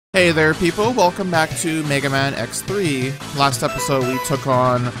Hey there, people. Welcome back to MegaMan X3. Last episode, we took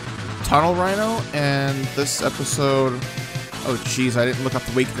on Tunnel Rhino, and this episode... Oh, jeez, I didn't look up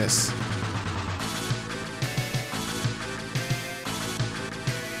the weakness.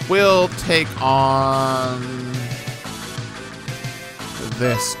 We'll take on...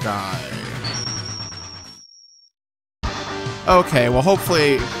 this guy. Okay, well,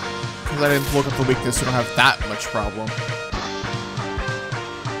 hopefully, because I didn't look up the weakness, we don't have that much problem.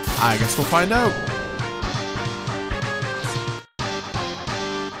 I guess we'll find out.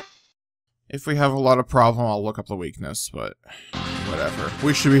 If we have a lot of problem, I'll look up the weakness, but whatever.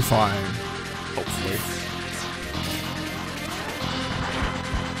 We should be fine. Hopefully.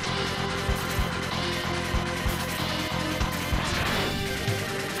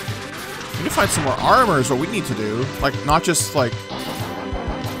 We need to find some more armor is what we need to do. Like, not just, like...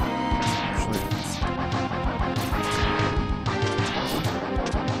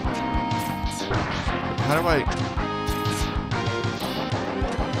 How do I...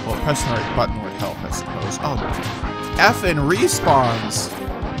 Well, pressing the right button would help, I suppose. Oh, F and respawns!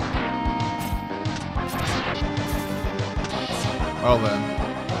 Well then.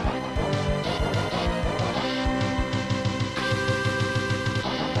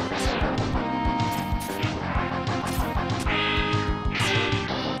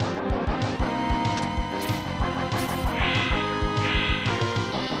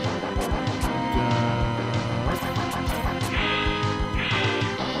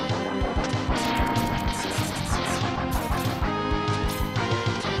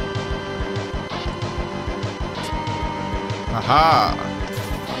 Aha!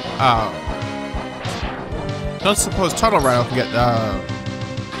 Don't suppose Tunnel Rhino can get,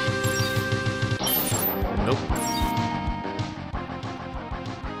 Nope.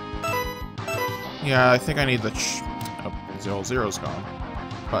 Yeah, I think I need the oh, zero's gone.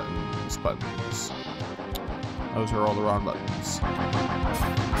 Buttons. Those are all the wrong buttons.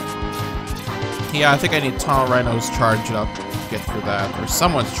 Yeah, I think I need Tunnel Rhino's charged up to get through that. Or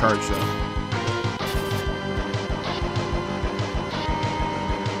someone's charged up.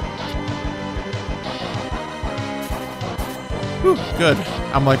 Whew, good.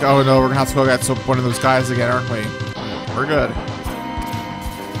 I'm like, oh no, we're gonna have to go get one of those guys again, aren't we? We're good.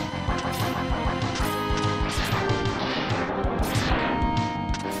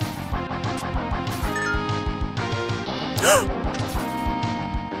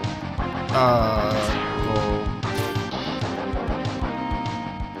 Well,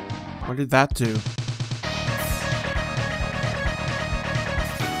 what did that do?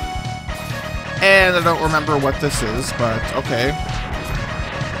 And I don't remember what this is, but okay.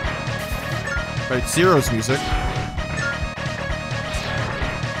 But it's Zero's music.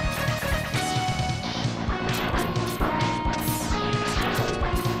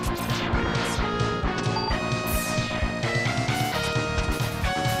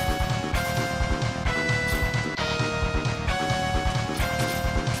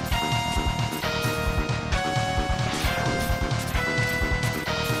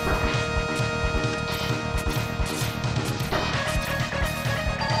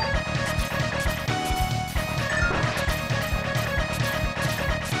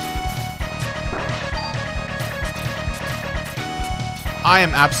 I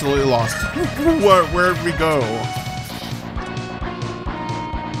am absolutely lost. Where'd we go?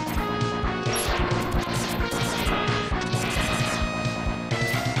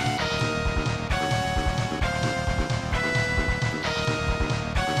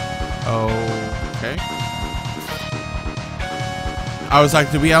 Okay. I was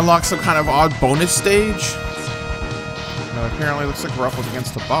like, did we unlock some kind of odd bonus stage? No, apparently it looks like we're up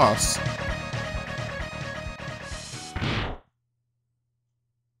against a boss.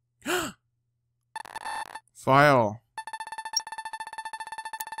 File.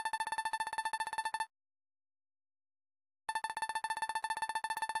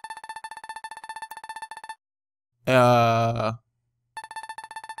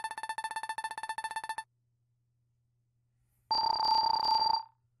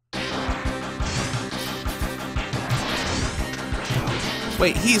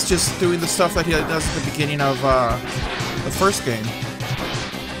 Wait, he's just doing the stuff that he does at the beginning of, the first game.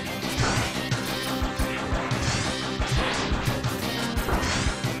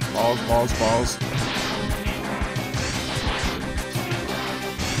 Balls.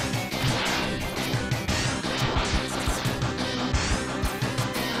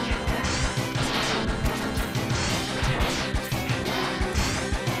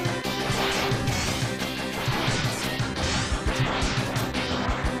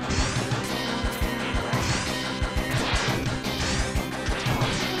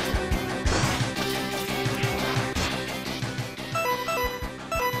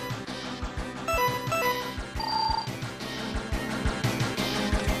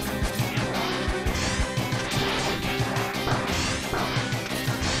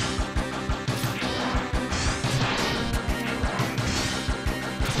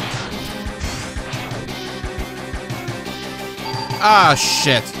 Ah,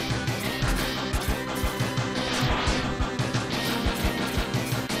 shit.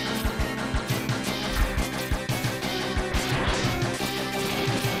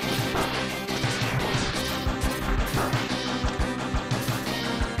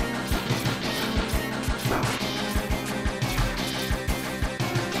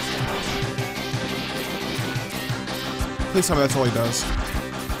 Please tell me that's all he does.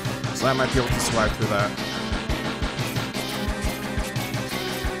 So I might be able to survive through that.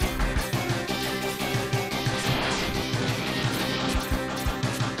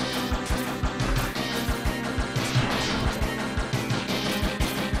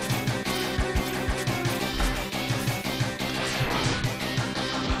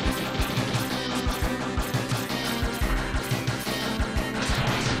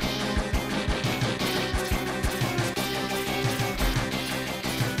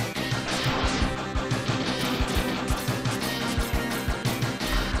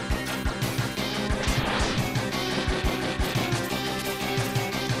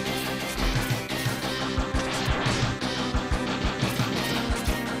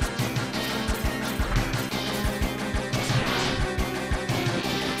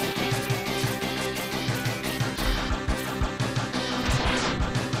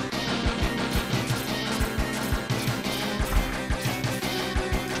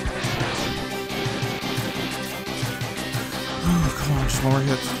 Come on, just one more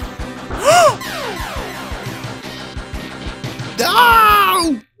hit.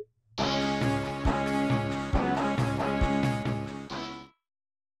 No!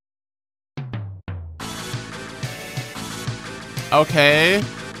 Okay.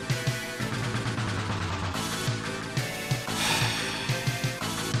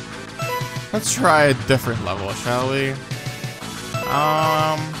 Let's try a different level, shall we?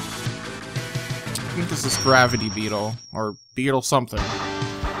 I think this is Gravity Beetle, or Beetle something.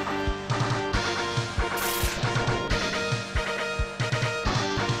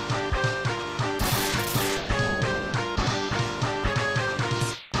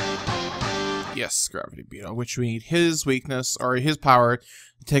 Yes, Gravity Beetle, which we need his weakness, or his power,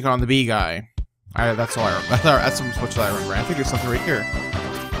 to take on the bee guy. That's all I remember. That's some switch that I remember. I think there's something right here.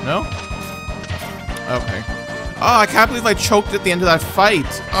 No? Okay. Oh, I can't believe I choked at the end of that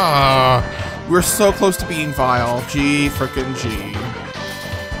fight. We're so close to being Vile. G frickin' G.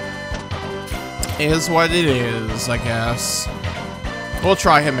 Is what it is, I guess. We'll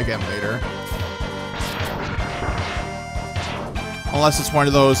try him again later. Unless it's one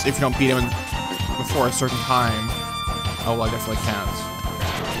of those, if you don't beat him before a certain time. Oh, well, I definitely can't.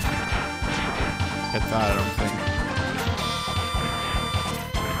 Get that, I don't think.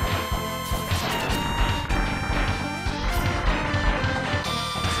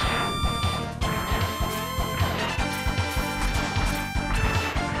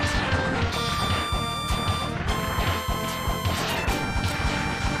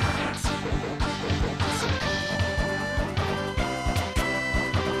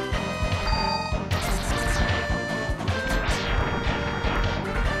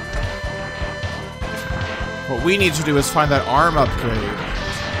 What we need to do is find that arm upgrade.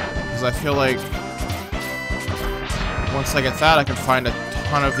 Because I feel like once I get that, I can find a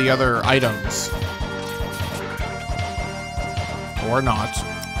ton of the other items. Or not.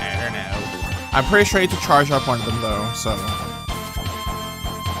 I don't know. I'm pretty sure I need to charge up one of them, though, so...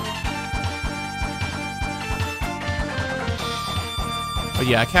 But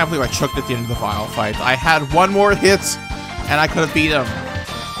yeah, I can't believe I choked at the end of the Vile fight. I had one more hit, and I could have beat him.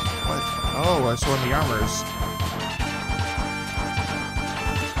 What? Oh, I saw the armors.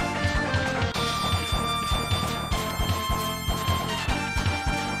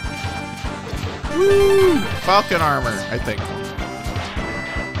 Woo! Falcon armor, I think.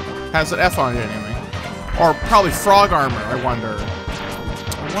 Has an F on it anyway. Or probably frog armor, I wonder.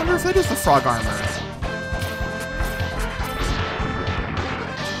 I wonder if it is the frog armor.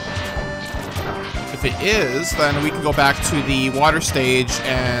 If it is, then we can go back to the water stage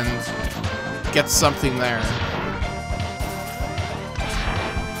and get something there.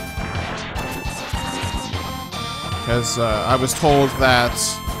 Because I was told that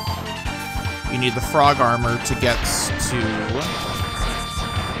you need the frog armor to get to...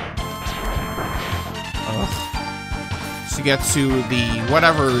 to get to the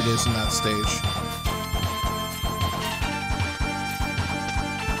whatever it is in that stage.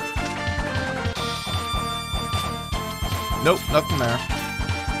 Nope, nothing there.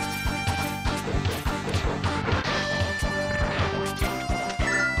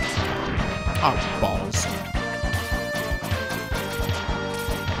 Oh, balls.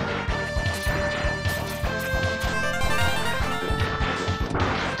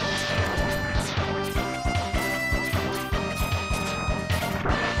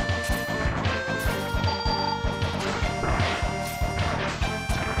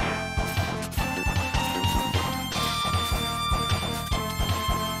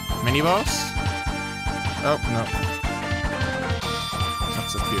 mini boss? Oh, no.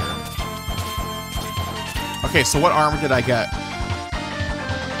 That's up here. Okay, so what armor did I get?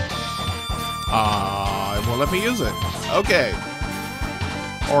 It won't let me use it. Okay.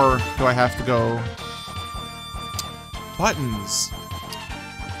 Or do I have to go... Buttons.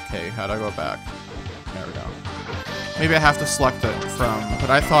 Okay, how do I go back? There we go. Maybe I have to select it from... But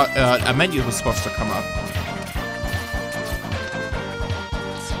I thought a menu was supposed to come up.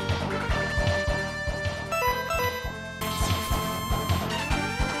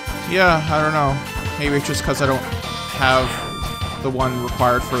 Yeah, I don't know. Maybe it's just because I don't have the one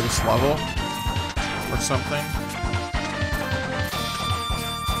required for this level. Or something.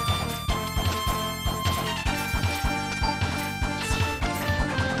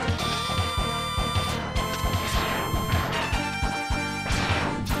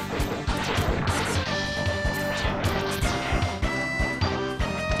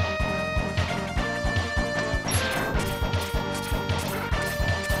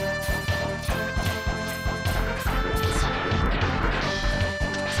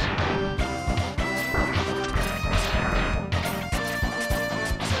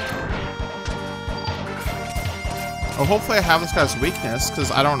 Well, hopefully I have this guy's weakness, because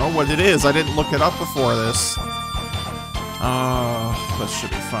I don't know what it is. I didn't look it up before this. This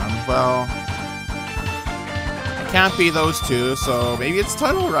should be fun. Well, it can't be those two, so maybe it's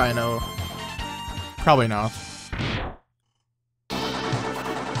Tunnel Rhino. Probably not.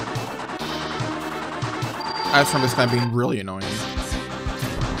 I just remember this guy being really annoying.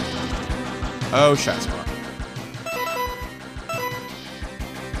 Oh, Shazma.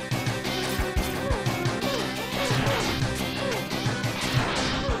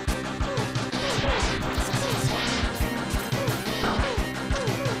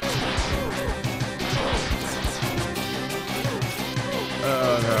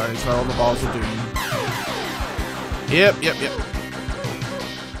 That's what all the balls are doing. Yep.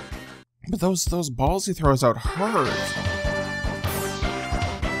 But those balls he throws out hurt.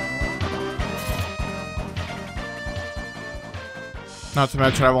 Not to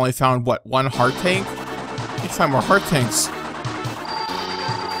mention I've only found, what, one heart tank? I need to find more heart tanks.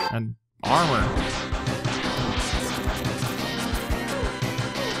 And armor.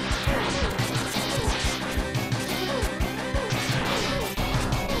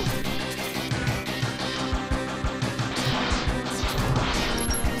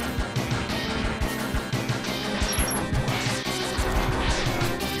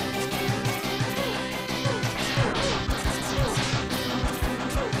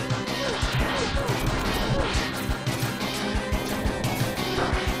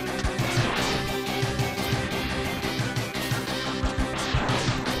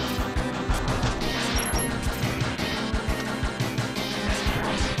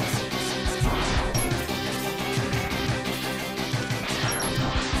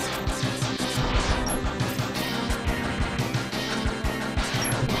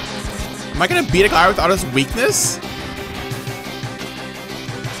 Am I gonna beat a guy without his weakness?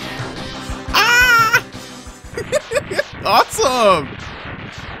 Ah! Awesome!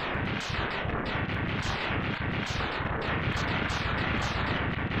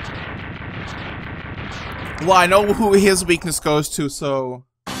 Well, I know who his weakness goes to, so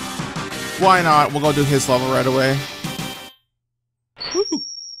why not? We'll go do his level right away. Woo.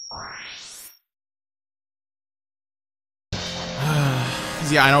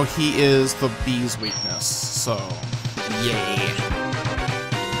 Yeah, I know he is the bee's weakness, so yay.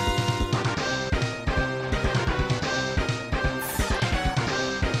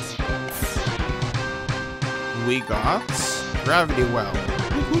 We got Gravity Well.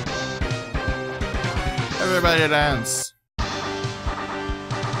 Everybody dance.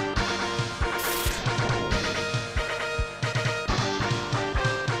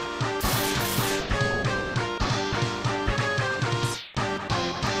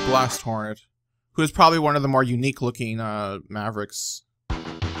 Blast Hornet, who is probably one of the more unique looking Mavericks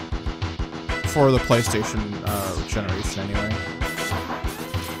for the PlayStation generation anyway.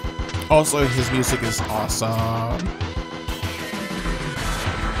 Also, his music is awesome.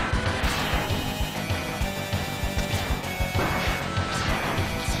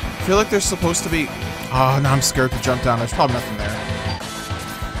 I feel like there's supposed to be... Oh, now I'm scared to jump down. There's probably nothing there.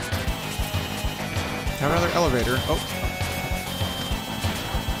 Have another elevator. Oh.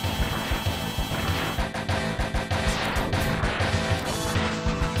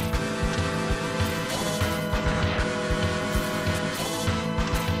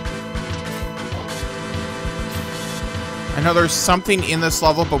 I know there's something in this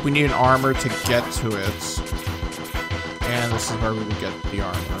level, but we need an armor to get to it. And this is where we would get the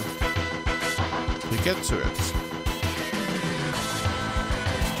armor. We get to it.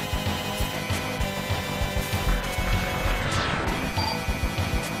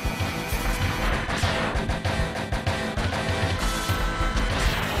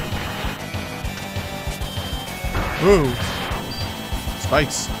 Ooh.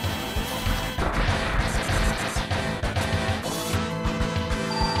 Spikes.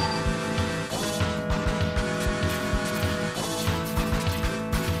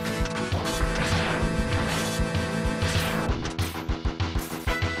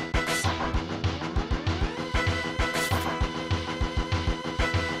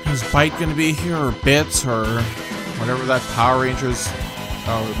 Is Bite gonna be here, or Bits, or whatever that Power Rangers...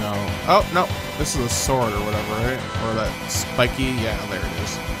 Oh no. Oh no! This is a sword or whatever, right? Or that spiky... Yeah, there it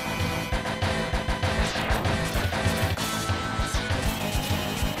is.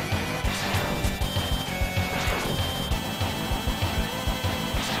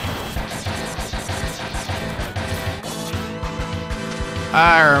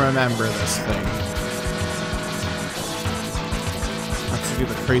 I remember this thing. That's to do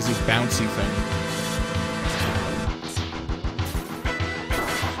the crazy bouncy thing.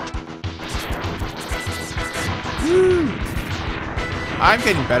 Woo! I'm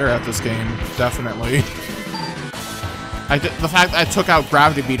getting better at this game, definitely. The fact that I took out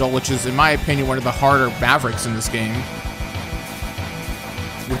Gravity Beetle, which is, in my opinion, one of the harder Mavericks in this game.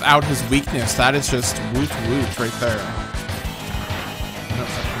 Without his weakness, that is just woot-woot right there.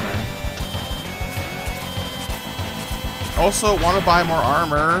 Also, want to buy more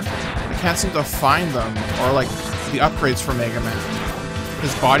armor. I can't seem to find them. Or, like, the upgrades for Mega Man.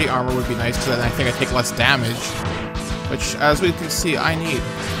 His body armor would be nice, because then I think I take less damage. Which, as we can see, I need.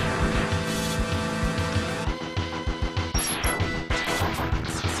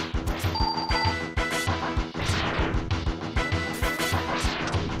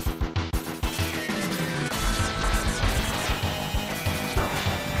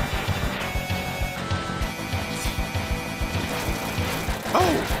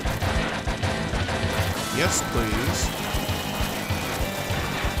 Oh! Yes, please.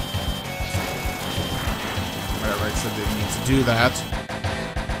 Whatever, I said didn't need to do that.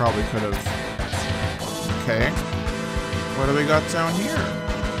 Probably could have. Okay. What do we got down here?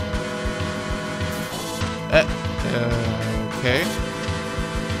 Okay.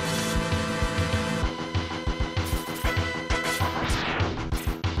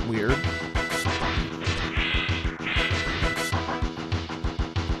 Weird.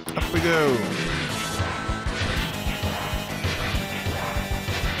 Up we go.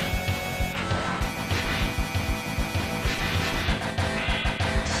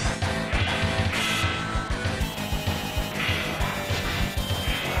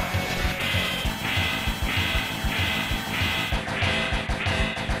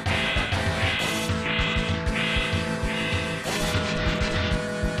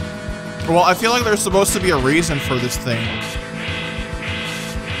 Well, I feel like there's supposed to be a reason for this thing.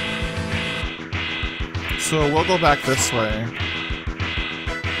 So we'll go back this way.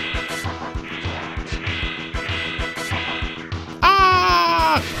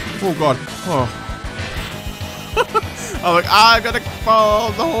 Ah! Oh god. Oh. I'm like, I gotta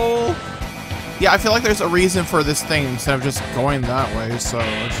follow the hole. Yeah, I feel like there's a reason for this thing instead of just going that way, so...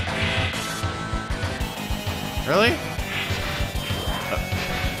 Really?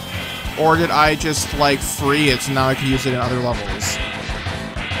 Or did I just, like, free it so now I can use it in other levels? So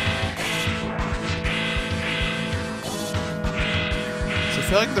I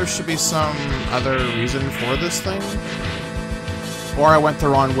feel like there should be some other reason for this thing. Or I went the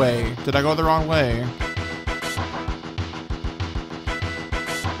wrong way. Did I go the wrong way?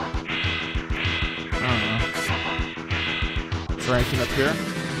 I don't know. Is there anything up here?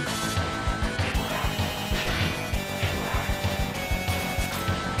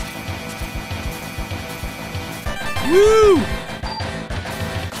 Woo!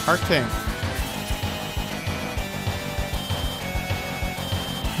 Heart tank.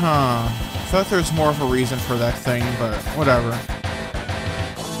 Huh. I thought there was more of a reason for that thing, but whatever.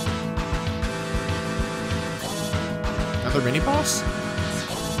 Another mini boss?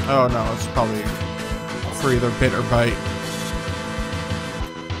 Oh no, it's probably for either Bit or Bite.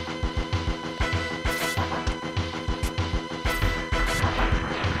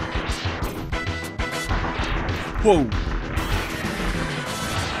 Whoa!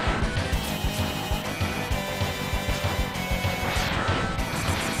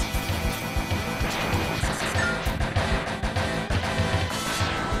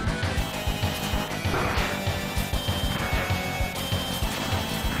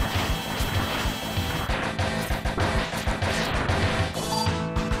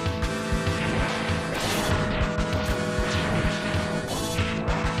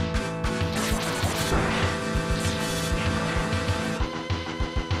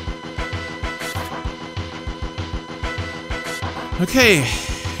 Okay.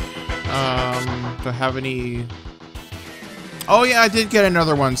 Do I have any... Oh yeah, I did get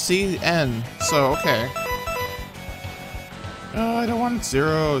another one. See? N. So, okay. I don't want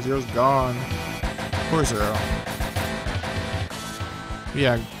 0. 0's gone. Poor 0.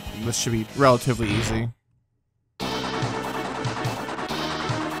 Yeah, this should be relatively easy.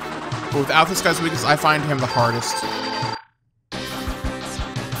 But without this guy's weakness, I find him the hardest.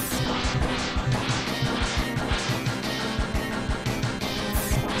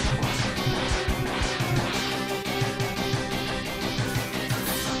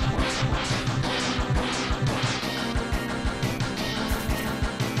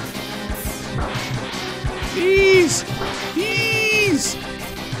 Please! Please!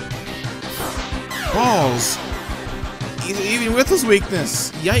 Balls! Even with his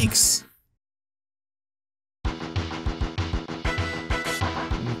weakness! Yikes!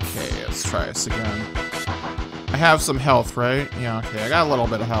 Okay, let's try this again. I have some health, right? Yeah, okay, I got a little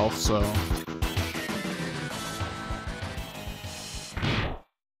bit of health, so...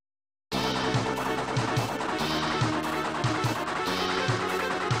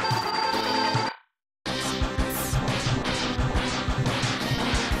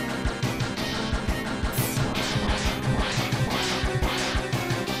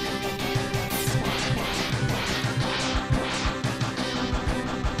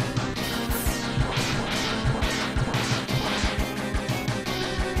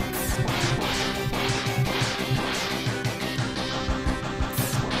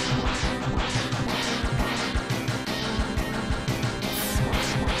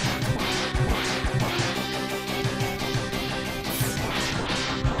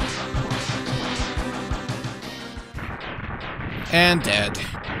 And dead.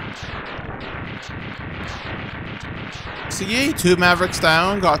 So yay, 2 Mavericks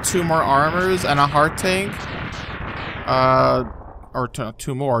down, got 2 more armors and a heart tank. Or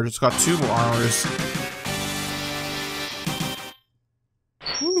 2 more, just got 2 more armors.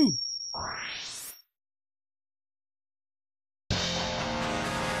 Woo.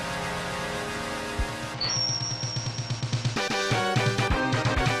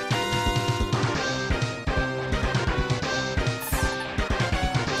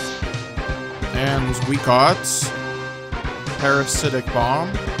 And we got Parasitic Bomb.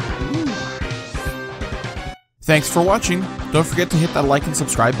 Ooh. Thanks for watching. Don't forget to hit that like and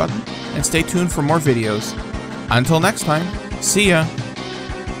subscribe button, and stay tuned for more videos. Until next time, see ya!